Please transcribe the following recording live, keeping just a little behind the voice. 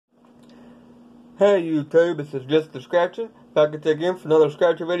Hey YouTube, this is Just the Scratcher, back at you again for another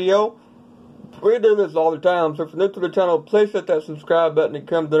Scratcher video. We do this all the time, so if you're new to the channel, please hit that subscribe button and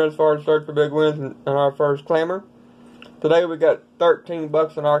come to us for our search for big wins in our first clamor. Today we got 13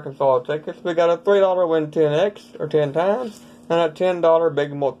 bucks in Arkansas tickets. We got a $3 win 10x, or 10 times, and a $10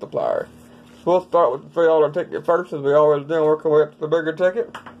 big multiplier. So we'll start with the $3 ticket first, as we always do, and work our way up to the bigger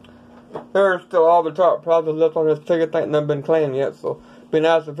ticket. There are still all the top prizes left on this ticket. Ain't none been claimed yet, so it'd be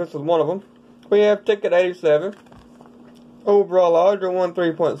nice if this was one of them. We have ticket 87. Overall odds are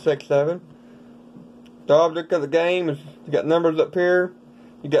 13.67. The object of the game is, you got numbers up here.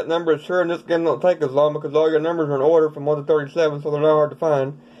 You got numbers here, and this game don't take as long because all your numbers are in order from 1 to 37, so they're not hard to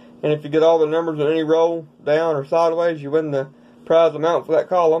find. And if you get all the numbers in any row, down or sideways, you win the prize amount for that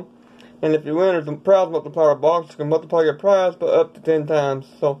column. And if you win, there's a prize multiplier box. You can multiply your prize by up to 10 times.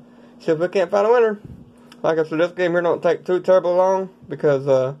 So, see if we can't find a winner. Like I said, this game here don't take too terribly long because,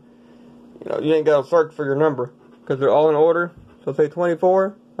 you know, you ain't got to search for your number because they're all in order. So say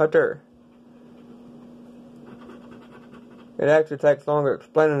 24 right there. It actually takes longer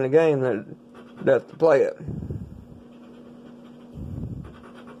explaining the game than it does to play it.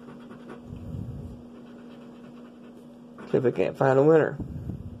 See if we can't find a winner.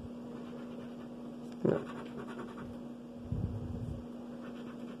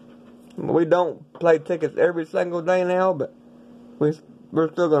 We don't play tickets every single day now, but we're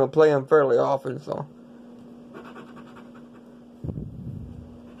still going to play them fairly often, so.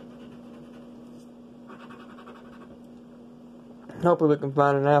 Hopefully we can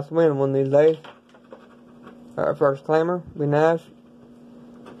find a nice win one of these days. Our first claimer, be nice.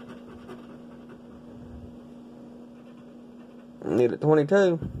 Need a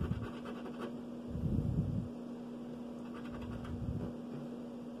 22.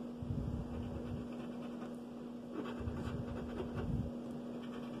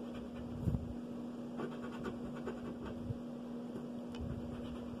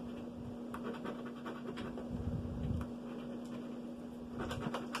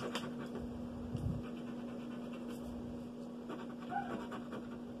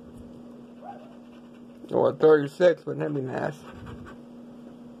 Or a 36, wouldn't that be nice?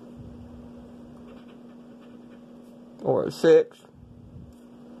 Or a 6.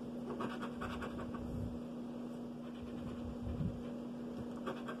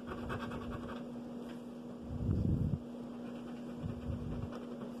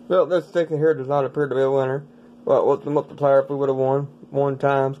 Well, this ticket here does not appear to be a winner. Well, what's the multiplier if we would have won 1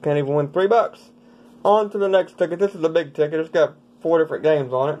 times? Can't even win 3 bucks. On to the next ticket. This is a big ticket. It's got 4 different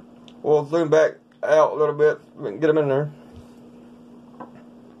games on it. We'll zoom back out a little bit so we can get them in there.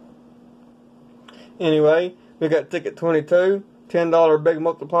 Anyway, we got ticket 22, $10 big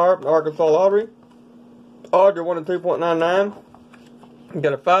multiplier from the Arkansas Lottery. Odds are 1 in 2.99. We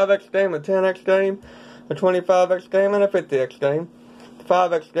got a 5x game, a 10x game, a 25x game, and a 50x game. The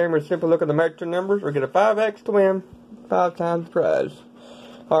 5x game is simply look at the matching numbers or get a 5x to win 5 times the prize.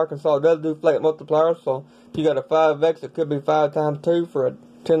 Arkansas does do flat multipliers, so if you got a 5x, it could be 5 times 2 for a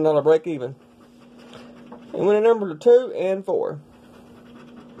 $10 break even. And winning numbers are 2 and 4.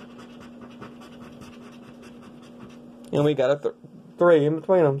 And we got a 3 in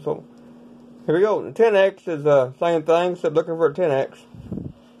between them. So here we go. The 10x is the same thing, except looking for a 10x.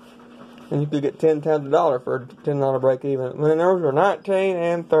 And you could get 10 times $1 for a $10 break even. Winning numbers are 19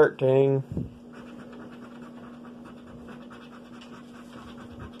 and 13.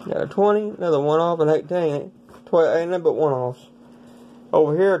 Got a 20, another 1 off, and 18. 12, ain't nothing but 1 offs.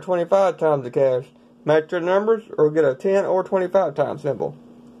 Over here, 25 times the cash. Match your numbers or get a 10 or 25 times symbol.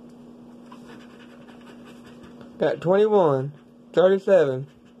 Got 21, 37,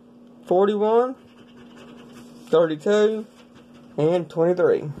 41, 32, and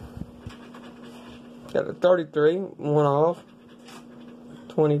 23. Got a 33, 1 off.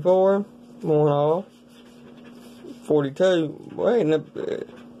 24, 1 off. 42. Wait,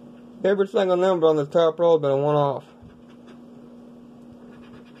 every single number on this top row has been a 1 off.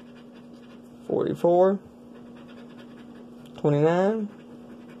 44, 29,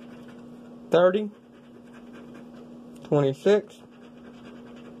 30, 26,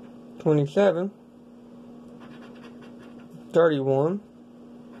 27, 31,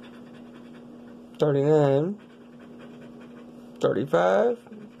 39, 35,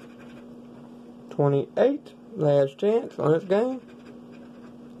 28, last chance on this game,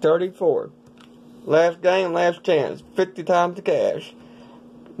 34, last game, last chance, 50 times the cash.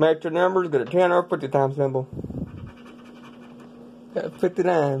 Match your numbers, get a 10 or 50 times symbol. Got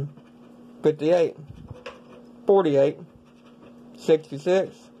 59, 58, 48,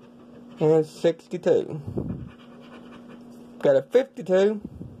 66, and 62. Got a 52,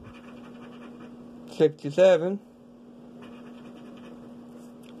 67,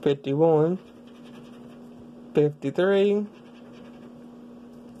 51, 53,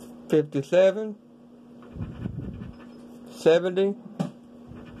 57, 70,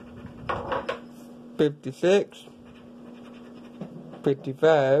 56,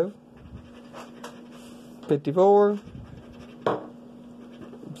 55, 54,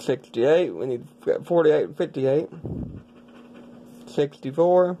 68, we need 48 and 58,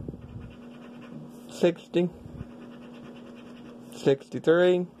 64, 60,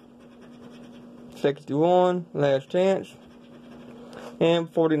 63, 61, last chance,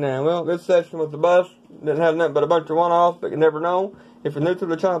 and 49. Well, this session was a bust. Didn't have nothing but a bunch of one-offs, but you never know. If you're new to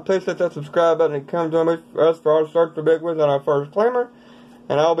the channel, please hit that subscribe button and come join us for our search for big wins on our first claimer.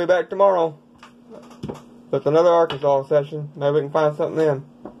 And I'll be back tomorrow with another Arkansas session. Maybe we can find something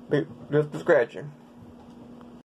then. Just a scratcher.